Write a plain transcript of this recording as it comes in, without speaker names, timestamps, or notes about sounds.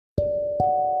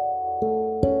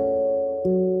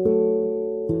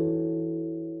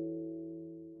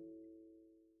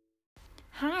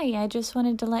Hey, I just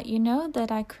wanted to let you know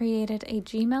that I created a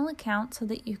Gmail account so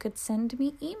that you could send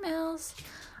me emails.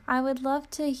 I would love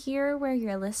to hear where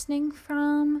you're listening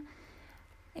from.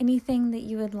 Anything that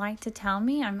you would like to tell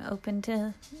me, I'm open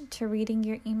to reading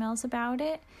your emails about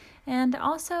it. And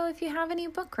also, if you have any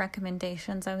book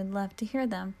recommendations, I would love to hear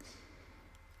them.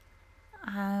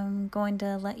 I'm going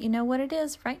to let you know what it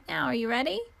is right now. Are you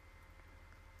ready?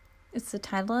 It's the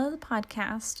title of the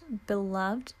podcast,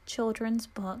 Beloved Children's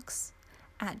Books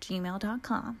at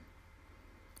gmail.com.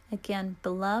 Again,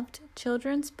 Beloved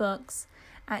Children's Books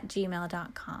at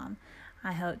gmail.com.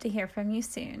 I hope to hear from you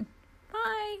soon.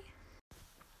 Bye.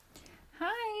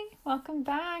 Hi, welcome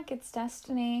back. It's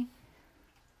Destiny.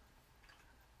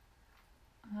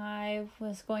 I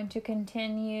was going to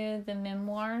continue the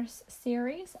memoirs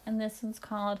series, and this one's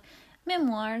called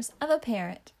Memoirs of a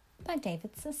Parrot by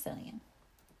David Sicilian.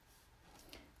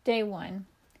 Day 1.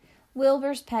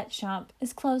 Wilbur's pet shop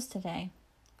is closed today.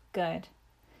 Good.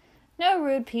 No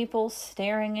rude people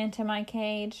staring into my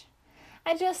cage.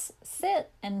 I just sit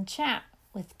and chat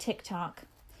with TikTok.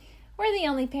 We're the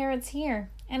only parrots here,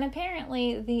 and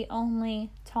apparently the only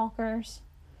talkers.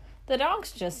 The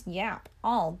dogs just yap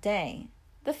all day.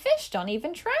 The fish don't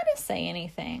even try to say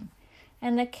anything.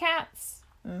 And the cats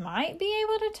might be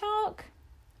able to talk,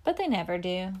 but they never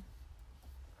do.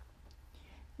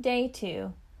 Day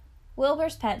 2.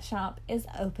 Wilbur's pet shop is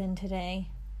open today.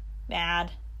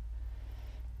 Bad.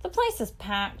 The place is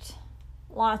packed.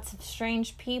 Lots of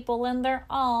strange people, and they're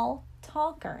all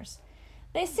talkers.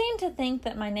 They seem to think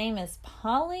that my name is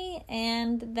Polly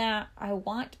and that I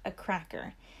want a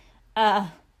cracker.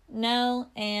 No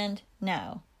and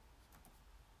no.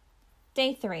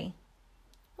 Day 3.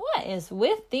 What is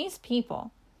with these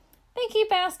people? They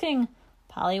keep asking,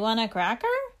 Polly want a cracker?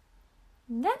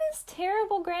 That is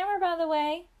terrible grammar, by the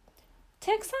way.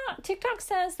 TikTok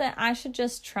says that I should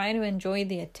just try to enjoy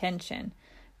the attention.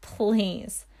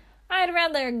 Please. I'd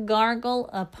rather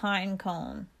gargle a pine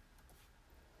cone.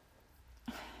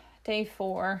 Day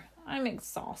 4. I'm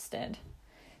exhausted.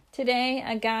 Today,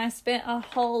 a guy spent a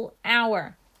whole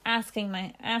hour asking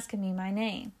me my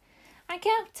name. I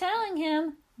kept telling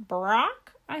him,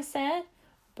 Brock, I said.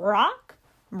 Brock?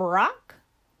 Brock?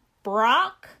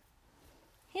 Brock?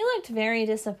 He looked very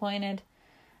disappointed.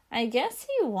 I guess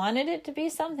he wanted it to be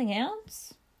something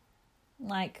else.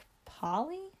 Like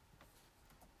Polly?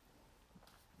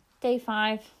 Day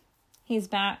 5. He's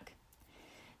back.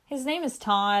 His name is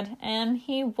Todd, and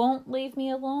he won't leave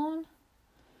me alone.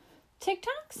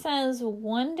 TikTok says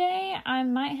one day I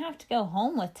might have to go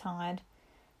home with Todd.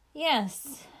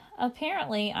 Yes,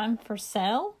 apparently I'm for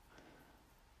sale.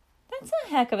 That's a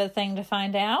heck of a thing to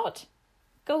find out.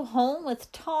 Go home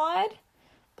with Todd?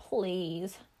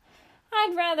 Please.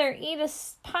 I'd rather eat a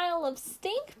pile of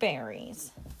stink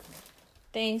berries.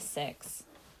 Day 6.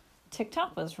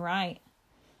 TikTok was right.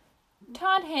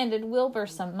 Todd handed Wilbur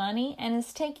some money and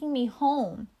is taking me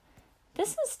home.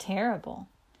 This is terrible.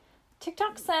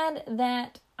 TikTok said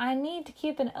that I need to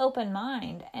keep an open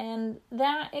mind and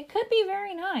that it could be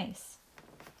very nice.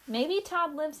 Maybe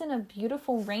Todd lives in a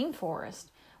beautiful rainforest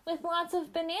with lots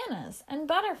of bananas and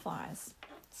butterflies.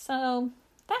 So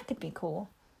that could be cool.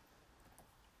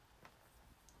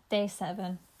 Day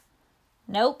 7.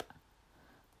 Nope.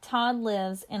 Todd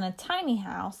lives in a tiny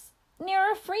house near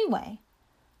a freeway.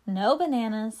 No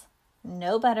bananas,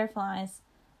 no butterflies,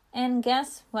 and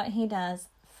guess what he does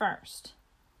first?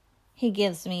 He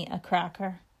gives me a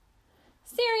cracker.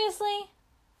 Seriously?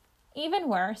 Even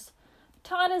worse,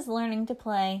 Todd is learning to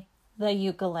play the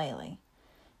ukulele.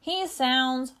 He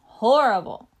sounds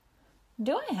horrible.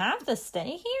 Do I have to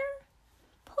stay here?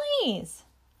 Please.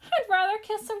 I'd rather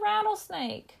kiss a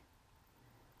rattlesnake.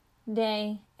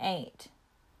 Day 8.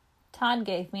 Todd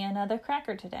gave me another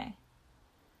cracker today.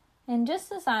 And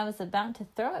just as I was about to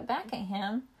throw it back at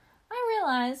him, I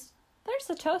realized there's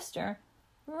a toaster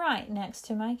right next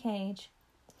to my cage.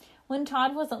 When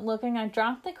Todd wasn't looking, I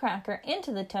dropped the cracker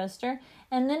into the toaster,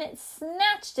 and then it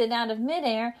snatched it out of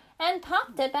midair and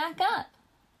popped it back up.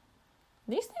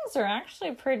 These things are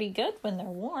actually pretty good when they're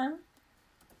warm.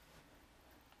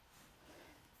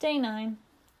 Day 9.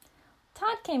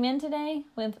 Todd came in today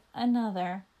with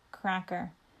another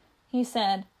cracker. He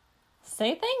said,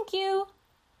 "Say thank you."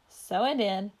 So I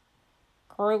did.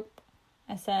 "Group,"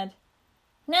 I said.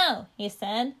 "No," he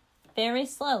said, very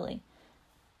slowly.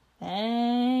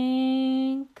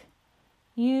 "Thank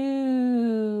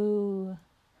you."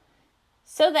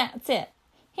 So that's it.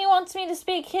 He wants me to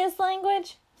speak his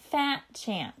language? Fat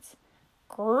chance.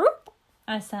 "Group,"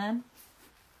 I said.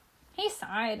 He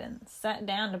sighed and sat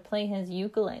down to play his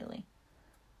ukulele.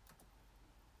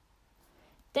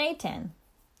 Day 10.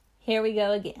 Here we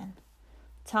go again.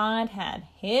 Todd had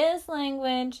his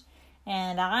language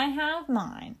and I have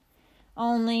mine.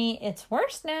 Only it's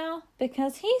worse now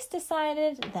because he's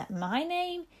decided that my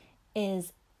name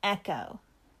is Echo.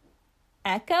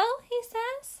 Echo, he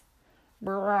says.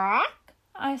 Brock,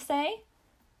 I say.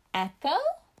 Echo?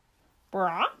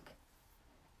 Brock?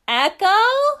 Echo?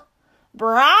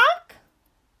 Brock?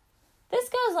 This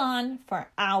goes on for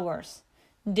hours.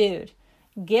 Dude,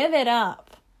 give it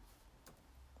up.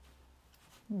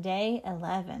 Day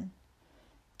 11.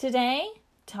 Today,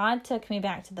 Todd took me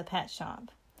back to the pet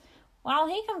shop. While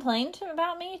he complained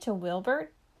about me to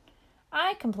Wilbert,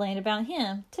 I complained about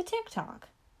him to TikTok.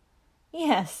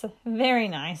 Yes, very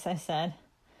nice, I said.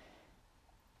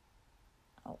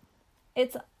 Oh,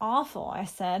 it's awful, I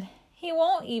said. He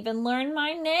won't even learn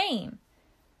my name.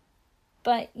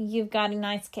 But you've got a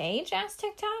nice cage, asked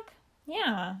TikTok.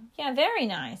 Yeah, very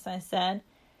nice, I said.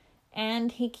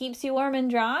 And he keeps you warm and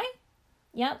dry?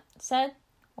 Yep, said,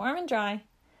 warm and dry.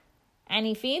 And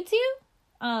he feeds you?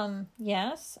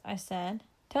 Yes, I said.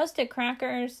 Toasted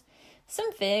crackers,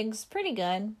 some figs, pretty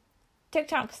good.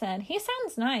 TikTok said, he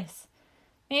sounds nice.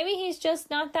 Maybe he's just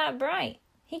not that bright.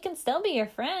 He can still be your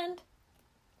friend.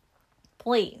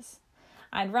 Please,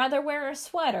 I'd rather wear a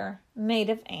sweater made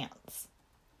of ants.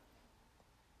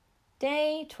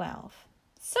 Day 12.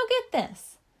 So get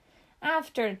this.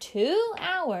 After 2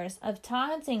 hours of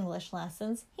Todd's English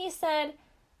lessons, he said,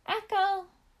 Echo,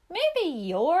 maybe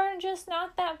you're just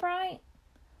not that bright.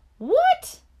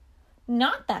 What?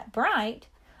 Not that bright?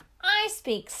 I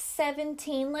speak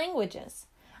 17 languages.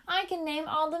 I can name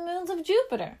all the moons of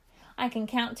Jupiter. I can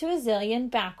count to a zillion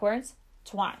backwards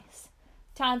twice.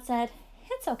 Todd said,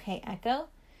 it's okay, Echo.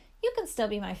 You can still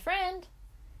be my friend.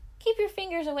 Keep your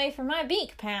fingers away from my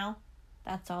beak, pal.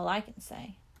 That's all I can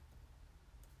say.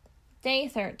 Day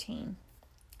 13.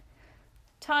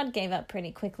 Todd gave up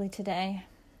pretty quickly today.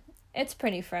 It's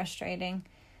pretty frustrating.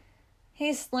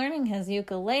 He's learning his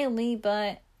ukulele,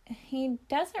 but he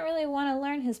doesn't really want to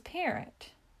learn his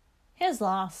parrot. His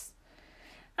loss.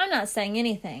 I'm not saying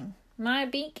anything. My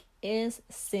beak is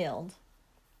sealed.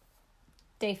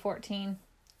 Day 14.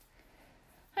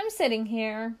 I'm sitting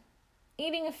here,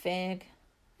 eating a fig,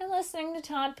 and listening to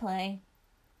Todd play.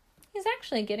 He's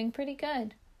actually getting pretty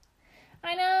good.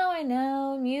 I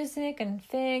know, music and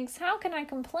figs, how can I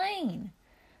complain?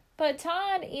 But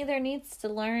Todd either needs to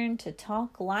learn to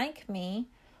talk like me,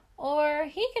 or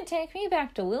he can take me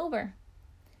back to Wilbur.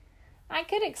 I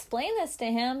could explain this to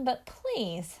him, but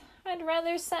please, I'd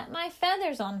rather set my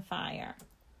feathers on fire.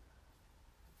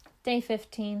 Day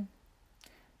 15.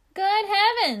 Good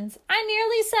heavens, I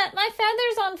nearly set my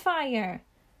feathers on fire.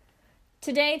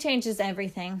 Today changes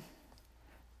everything.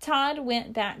 Todd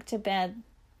went back to bed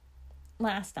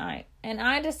last night, and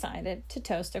I decided to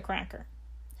toast a cracker.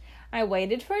 I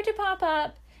waited for it to pop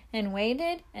up, and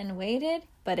waited,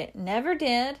 but it never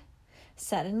did.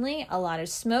 Suddenly, a lot of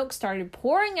smoke started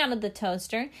pouring out of the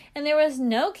toaster, and there was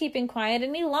no keeping quiet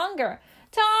any longer.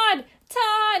 Todd!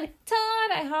 Todd!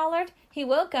 Todd! I hollered. He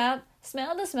woke up,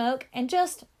 smelled the smoke, and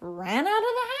just ran out of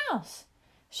the house.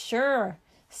 Sure,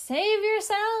 save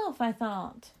yourself, I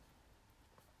thought.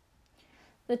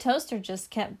 The toaster just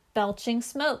kept belching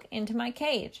smoke into my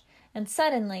cage, and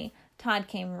suddenly Todd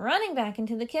came running back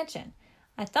into the kitchen.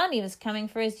 I thought he was coming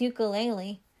for his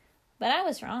ukulele, but I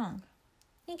was wrong.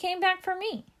 He came back for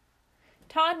me.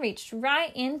 Todd reached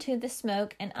right into the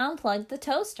smoke and unplugged the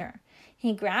toaster.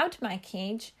 He grabbed my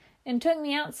cage and took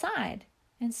me outside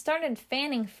and started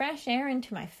fanning fresh air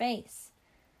into my face.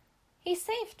 He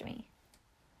saved me.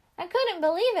 I couldn't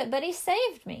believe it, but he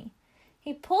saved me.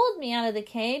 He pulled me out of the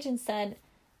cage and said,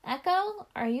 Echo,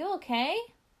 are you okay?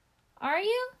 Are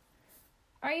you?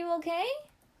 Are you okay?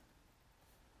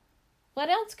 What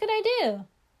else could I do?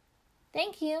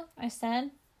 Thank you, I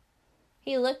said.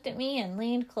 He looked at me and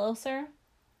leaned closer.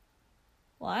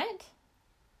 What?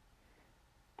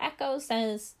 Echo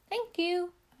says, thank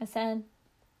you, I said.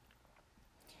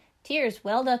 Tears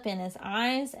welled up in his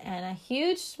eyes and a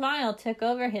huge smile took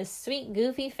over his sweet,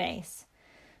 goofy face.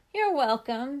 You're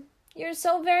welcome. You're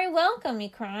so very welcome, he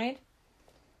cried.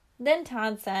 Then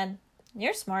Todd said,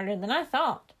 you're smarter than I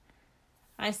thought.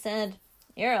 I said,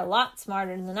 you're a lot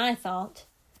smarter than I thought.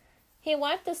 He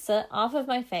wiped the soot off of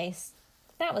my face.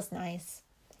 That was nice.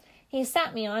 He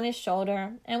sat me on his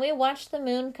shoulder, and we watched the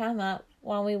moon come up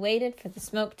while we waited for the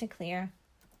smoke to clear.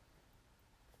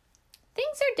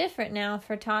 Things are different now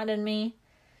for Todd and me.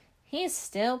 He's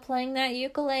still playing that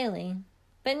ukulele,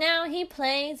 but now he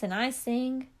plays and I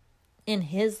sing in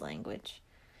his language.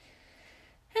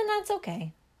 And that's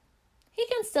okay. He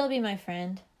can still be my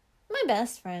friend, my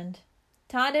best friend.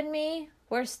 Todd and me,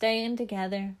 we're staying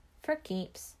together for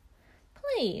keeps.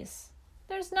 Please,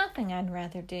 There's nothing I'd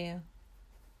rather do.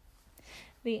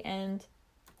 The end.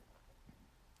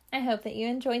 I hope that you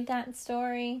enjoyed that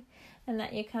story and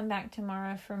that you come back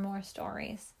tomorrow for more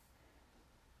stories.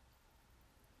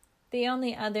 The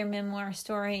only other memoir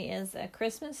story is A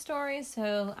Christmas Story,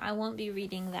 so I won't be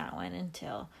reading that one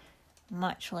until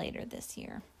much later this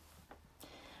year.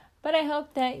 But I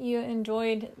hope that you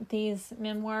enjoyed these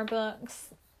memoir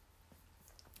books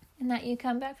and that you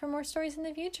come back for more stories in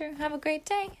the future. Have a great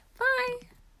day. Bye.